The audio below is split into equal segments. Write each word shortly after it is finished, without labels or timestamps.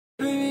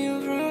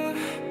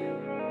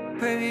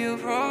baby, you're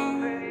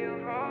from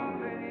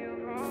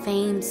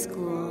Fame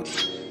School.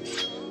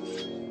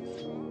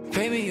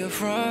 Baby, you're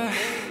from.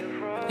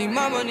 Need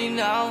my money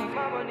now.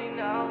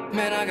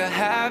 Man, I got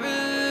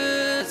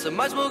habits, so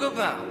much more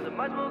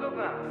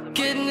about.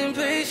 Getting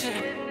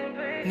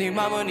impatient. Need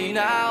my money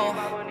now.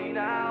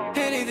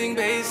 Anything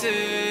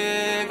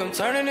basic, I'm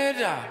turning it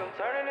down.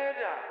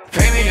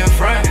 Pay me up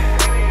front.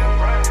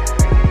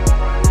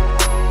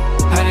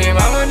 I need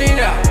my money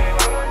now.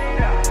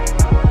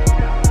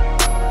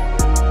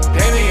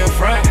 Pay me up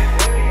front.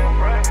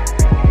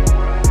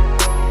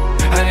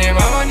 I need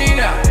my money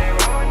now.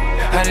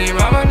 I need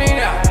my money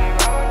now.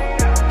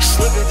 Just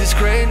look at this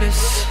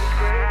greatness.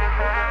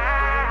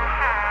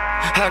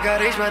 I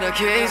got H by the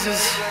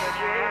cases.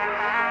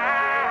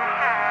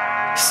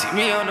 See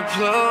me on the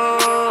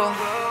floor.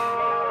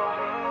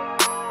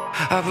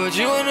 I put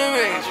you in the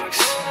matrix.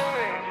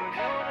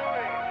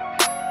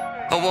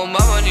 I want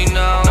my money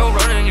now. No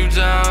running you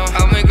down.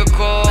 I'll make a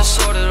call, let's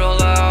sort it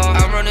all out.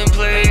 I'm running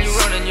plays, you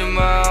running your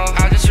mouth.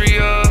 I just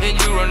re-up, and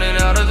you running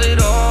out of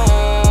it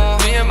all.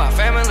 Me and my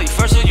family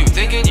first, who you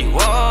thinking you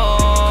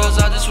are? Cause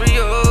I just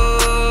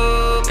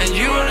re-up, and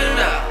you running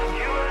out.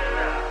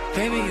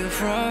 Baby, you're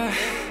front.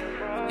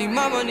 Need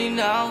my money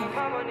now.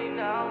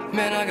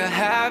 Man, I got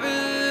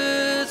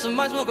habits, so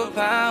much more a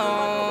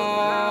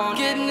pound.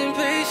 Getting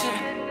impatient.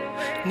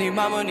 Need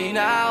my money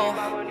now.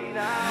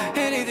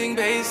 Anything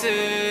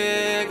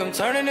basic, I'm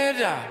turning it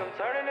down.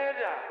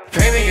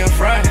 Pay me up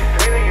front.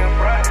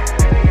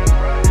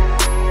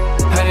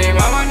 I need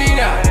my money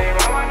now.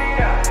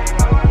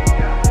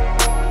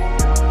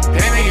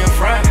 Pay me up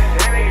front.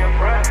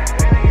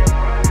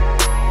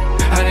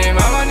 I need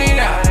my money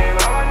now.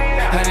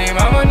 I need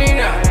my money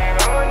now.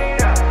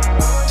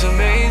 It's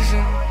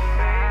amazing.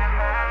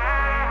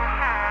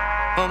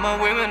 All my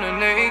women are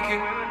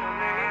naked.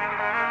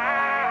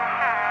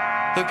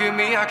 Look at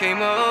me, I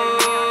came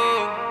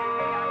up.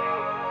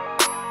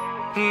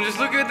 Just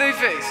look at their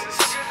faces.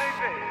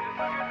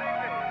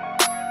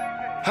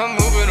 I'm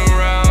moving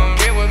around,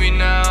 get with me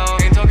now.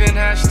 Ain't talking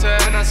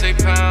hashtag, and I say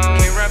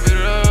pound. Can't wrap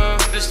it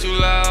up, this too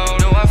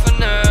loud. No, I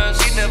finesse,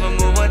 we never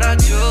move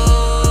without you.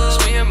 It's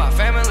me and my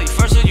family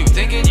first, who you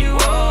thinking you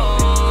are?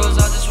 Cause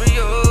I just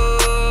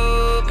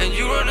re-up, and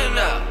you running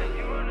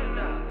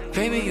out.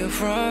 Baby, you're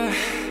front.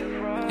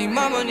 Need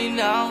my money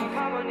now.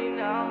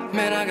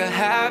 Man, I got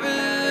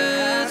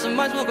habits, so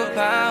much more a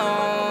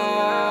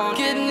pound.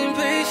 Getting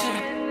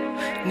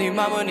impatient. Need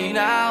my money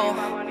now.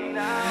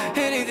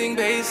 Anything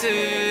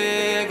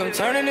basic, I'm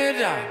turning it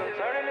down.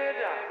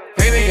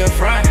 Baby, up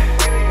front.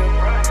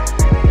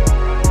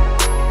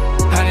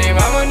 I need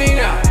my money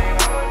now.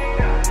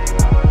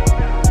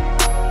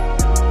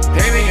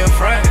 Baby, up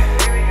front.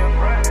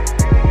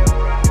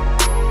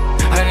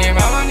 I need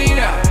my money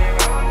now.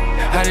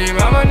 I need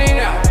my money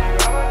now.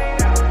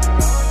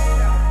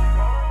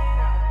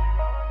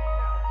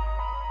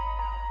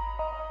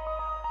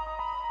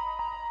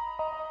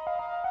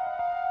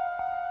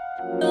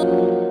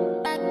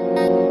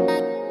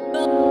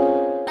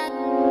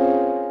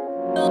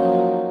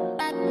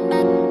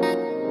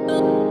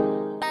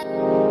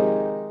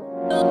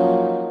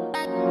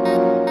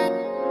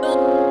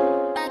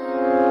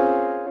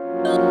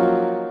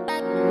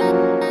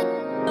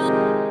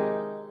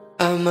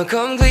 I'ma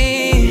come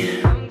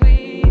clean.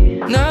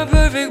 Not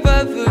perfect,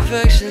 but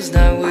perfection's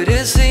not what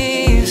it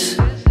seems.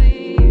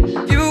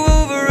 You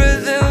over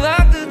it, then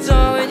lock the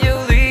door when you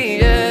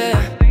leave,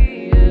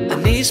 yeah. I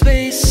need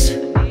space,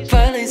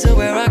 finally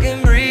somewhere I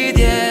can breathe,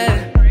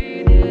 yeah.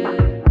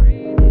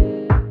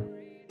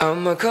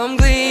 I'ma come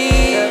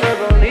clean. Never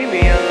gonna leave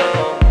me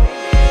alone.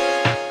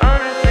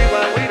 Honestly,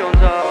 why we don't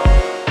talk?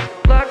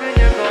 Locking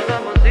your clothes,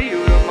 I'ma see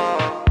you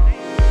tomorrow.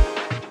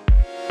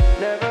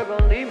 Never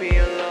gonna leave me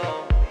alone.